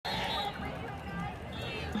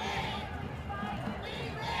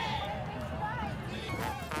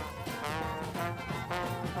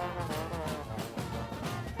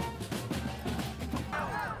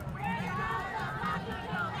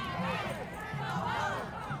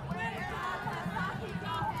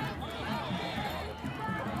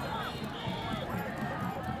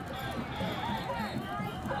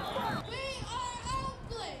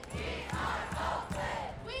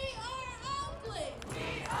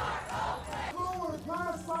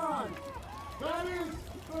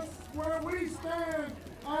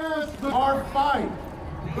Our fight,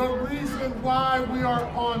 the reason why we are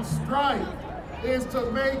on strike, is to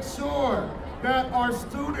make sure that our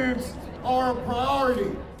students are a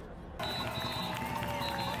priority.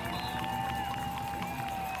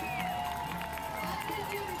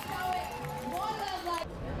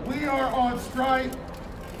 We are on strike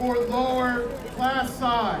for lower class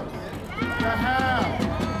size, to have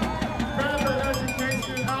better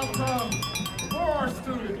education outcomes for our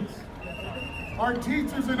students. Our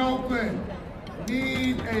teachers in Oakland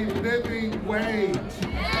need a living wage. So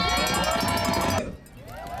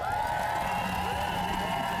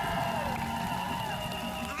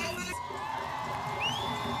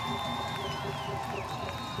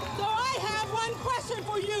I have one question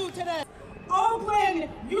for you today. Oakland,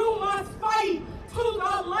 you must fight to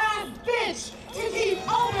the last ditch to keep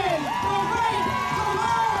open the right to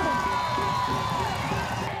learn.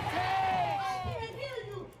 I can't hear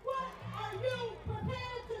you. What are you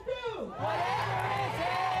prepared to do? Whatever it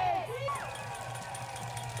takes.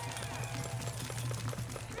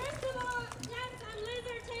 Yes, I'm Liz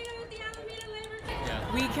Ortega with the Alameda Labor.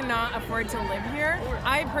 We cannot afford to live here.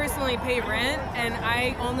 I personally pay rent, and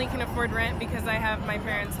I only can afford rent because I have my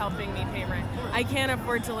parents helping me pay rent. I can't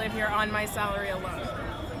afford to live here on my salary alone.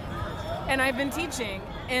 And I've been teaching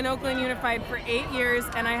in Oakland Unified for 8 years,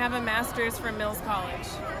 and I have a master's from Mills College.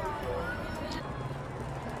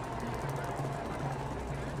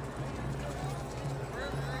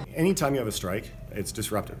 Anytime you have a strike, it's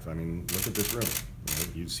disruptive. I mean, look at this room.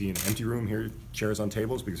 You see an empty room here, chairs on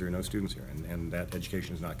tables, because there are no students here, and that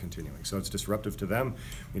education is not continuing. So it's disruptive to them.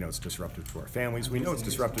 It's disruptive to our families. We know it's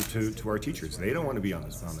disruptive to our teachers. They don't want to be on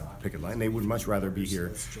the picket line. They would much rather be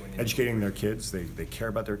here educating their kids. They care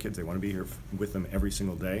about their kids. They want to be here with them every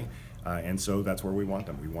single day. And so that's where we want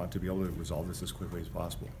them. We want to be able to resolve this as quickly as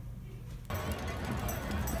possible.